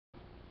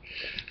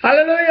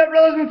Hallelujah,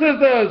 brothers and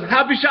sisters.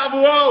 Happy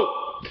Shavuot.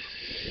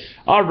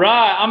 All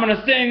right, I'm going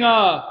to sing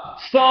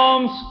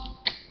Psalms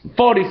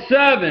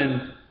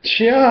 47.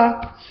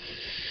 Yeah.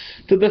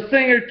 To the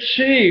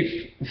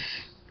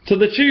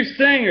chief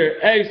singer,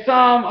 a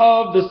psalm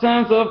of the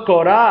sons of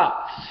Korah.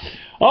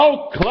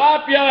 Oh,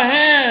 clap your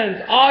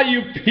hands, all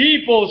you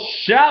people.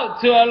 Shout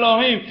to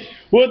Elohim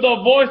with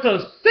a voice of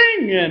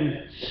singing.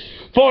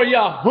 For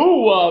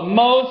Yahuwah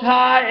Most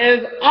High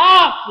is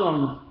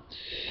awesome.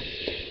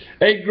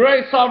 A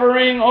great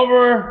sovereign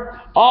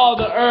over all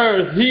the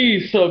earth.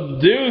 He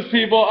subdues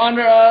people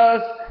under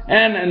us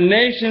and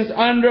nations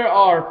under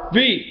our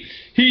feet.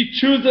 He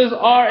chooses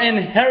our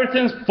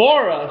inheritance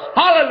for us.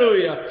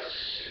 Hallelujah.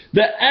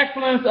 The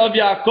excellence of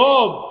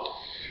Jacob,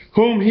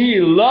 whom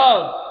he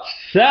loved.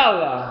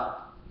 Selah.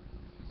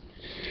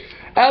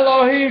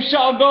 Elohim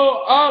shall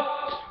go up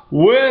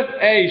with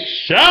a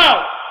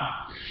shout.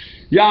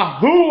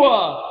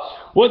 Yahuwah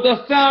with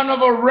the sound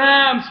of a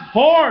ram's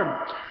horn.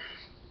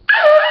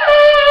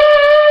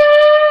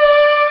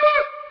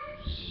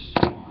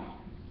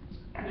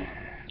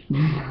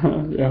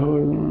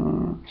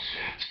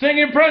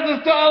 Singing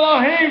praises to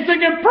Elohim,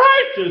 singing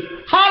praises.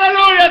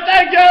 Hallelujah,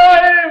 thank you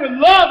Elohim, we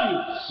love you.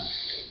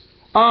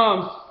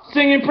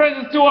 Singing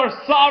praises to our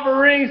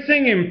sovereign,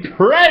 singing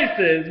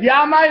praises.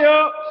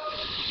 Yamayo.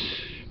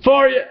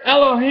 For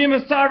Elohim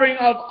is sovereign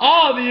of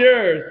all the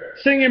earth,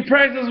 singing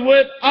praises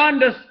with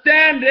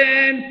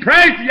understanding.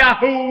 Praise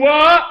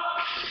Yahuwah.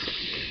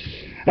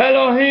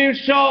 Elohim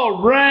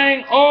shall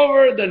reign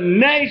over the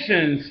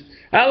nations.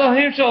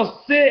 Elohim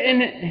shall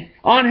sit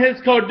on his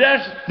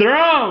Kodesh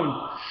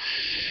throne.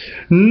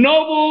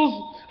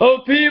 Nobles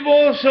of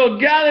people shall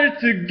gather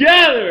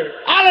together.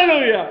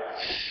 Hallelujah.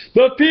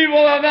 The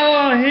people of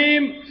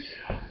Elohim,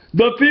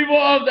 the people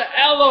of the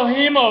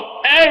Elohim of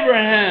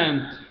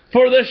Abraham.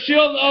 For the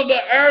shield of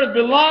the earth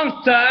belongs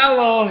to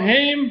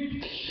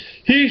Elohim.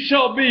 He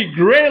shall be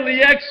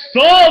greatly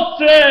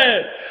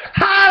exalted.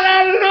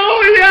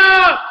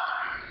 Hallelujah.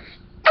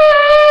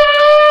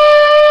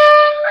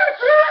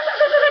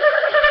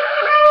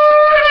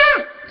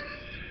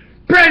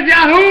 Praise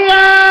Yahuwah.